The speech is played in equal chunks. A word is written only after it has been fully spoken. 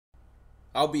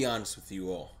I'll be honest with you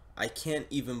all. I can't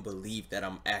even believe that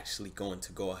I'm actually going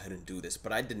to go ahead and do this,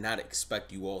 but I did not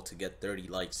expect you all to get 30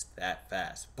 likes that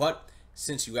fast. But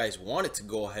since you guys wanted to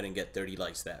go ahead and get 30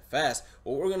 likes that fast,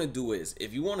 what we're going to do is,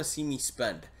 if you want to see me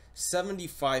spend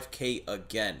 75K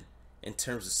again in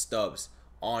terms of stubs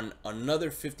on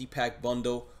another 50 pack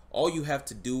bundle, all you have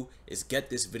to do is get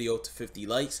this video to 50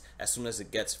 likes. As soon as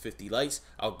it gets 50 likes,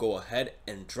 I'll go ahead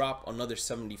and drop another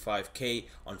 75K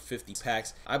on 50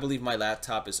 packs. I believe my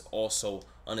laptop is also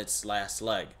on its last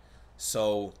leg,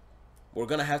 so we're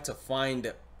gonna have to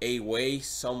find a way,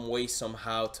 some way,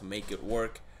 somehow to make it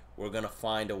work. We're gonna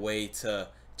find a way to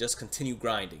just continue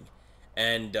grinding.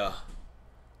 And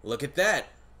look at that.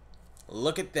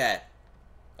 Look at that.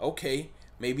 Okay,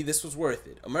 maybe this was worth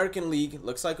it. American League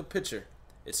looks like a pitcher.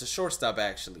 It's a shortstop,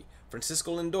 actually.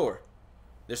 Francisco Lindor.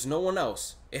 There's no one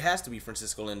else. It has to be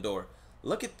Francisco Lindor.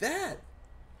 Look at that.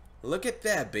 Look at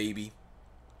that, baby.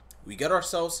 We got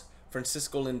ourselves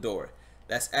Francisco Lindor.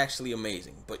 That's actually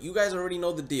amazing. But you guys already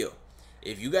know the deal.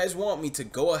 If you guys want me to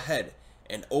go ahead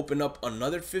and open up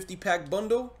another 50 pack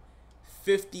bundle,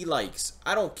 50 likes.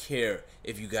 I don't care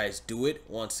if you guys do it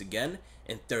once again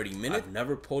in 30 minutes. I've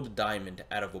never pulled a diamond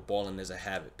out of a Ballin' Is a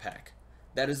Habit pack.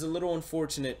 That is a little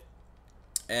unfortunate,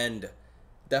 and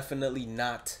definitely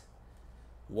not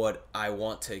what I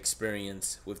want to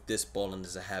experience with this Ballin'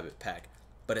 Is a Habit pack.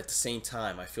 But at the same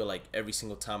time, I feel like every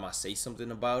single time I say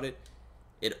something about it,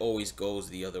 it always goes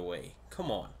the other way.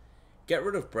 Come on, get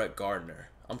rid of Brett Gardner.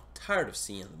 I'm tired of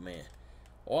seeing the man.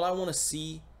 All I want to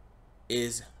see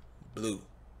is blue.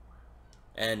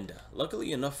 And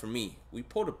luckily enough for me, we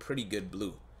pulled a pretty good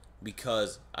blue,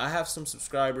 because I have some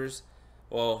subscribers.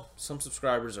 Well, some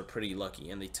subscribers are pretty lucky,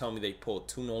 and they tell me they pulled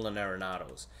 2 Nolan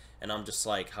Arenados, and I'm just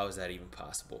like, how is that even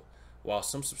possible? While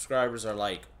some subscribers are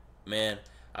like, man,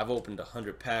 I've opened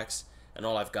 100 packs and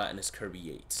all I've gotten is Kirby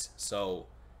Yates. So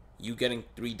you getting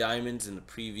 3 diamonds in the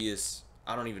previous,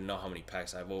 I don't even know how many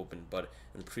packs I've opened, but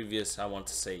in the previous, I want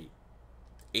to say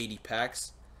 80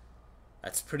 packs,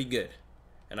 that's pretty good.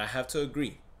 And I have to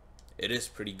agree, it is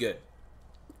pretty good.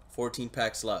 14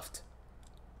 packs left,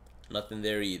 nothing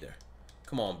there either.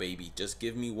 Come on, baby, just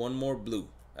give me one more blue.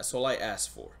 That's all I ask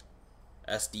for.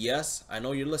 SDS, I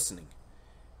know you're listening,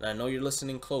 and I know you're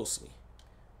listening closely.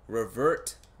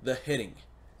 Revert the hitting,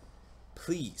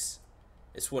 please.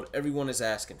 It's what everyone is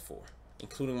asking for,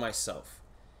 including myself.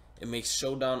 It makes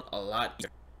Showdown a lot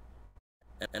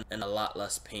easier and a lot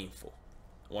less painful,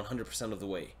 100% of the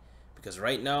way. Because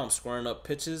right now I'm squaring up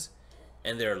pitches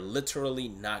and they're literally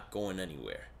not going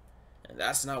anywhere. And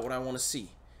that's not what I want to see.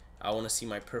 I want to see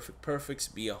my perfect perfects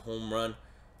be a home run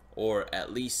or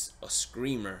at least a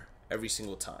screamer every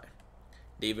single time.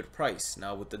 David Price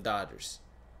now with the Dodgers.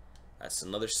 That's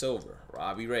another silver.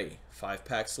 Robbie Ray, 5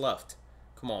 packs left.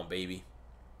 Come on, baby.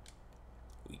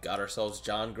 We got ourselves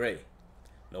John Gray.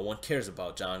 No one cares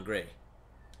about John Gray.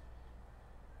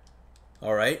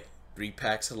 Alright, 3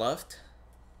 packs left.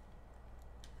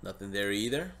 Nothing there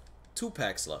either. 2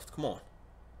 packs left. Come on.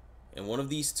 And one of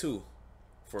these 2.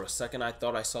 For a second, I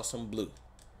thought I saw some blue.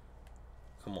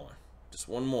 Come on. Just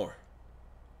one more.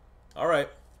 Alright.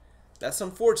 That's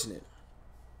unfortunate.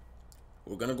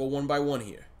 We're going to go one by one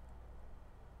here.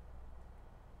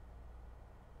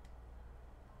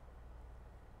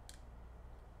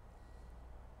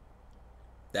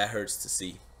 That hurts to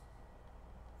see.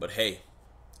 But hey,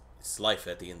 it's life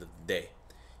at the end of the day.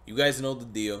 You guys know the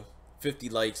deal. 50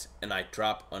 likes and I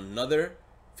drop another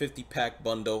 50 pack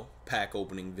bundle pack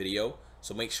opening video.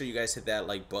 So make sure you guys hit that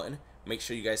like button. Make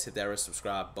sure you guys hit that red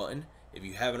subscribe button. If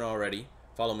you haven't already,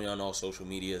 follow me on all social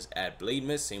medias at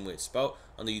Bhlademyst, same way it's spelled,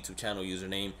 on the YouTube channel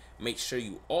username. Make sure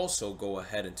you also go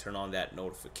ahead and turn on that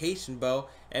notification bell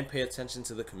and pay attention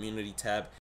to the community tab.